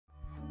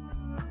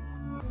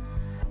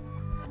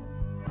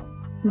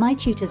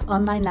MyTutor's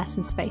online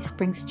lesson space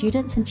brings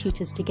students and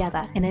tutors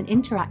together in an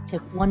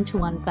interactive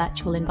one-to-one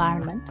virtual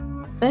environment.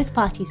 Both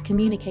parties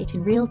communicate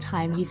in real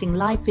time using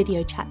live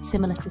video chat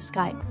similar to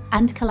Skype,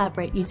 and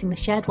collaborate using the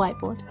shared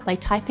whiteboard by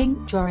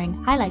typing, drawing,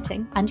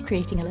 highlighting, and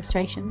creating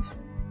illustrations.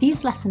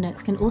 These lesson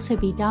notes can also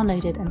be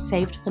downloaded and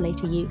saved for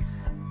later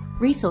use.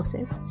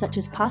 Resources, such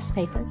as past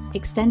papers,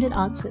 extended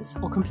answers,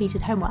 or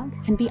completed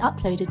homework, can be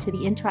uploaded to the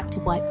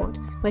interactive whiteboard,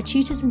 where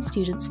tutors and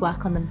students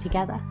work on them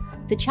together.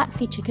 The chat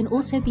feature can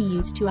also be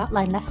used to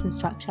outline lesson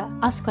structure,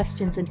 ask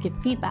questions and give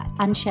feedback,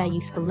 and share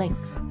useful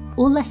links.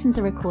 All lessons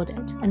are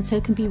recorded, and so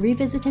can be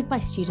revisited by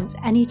students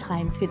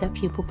anytime through their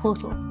pupil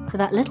portal, for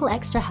that little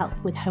extra help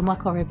with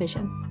homework or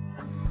revision.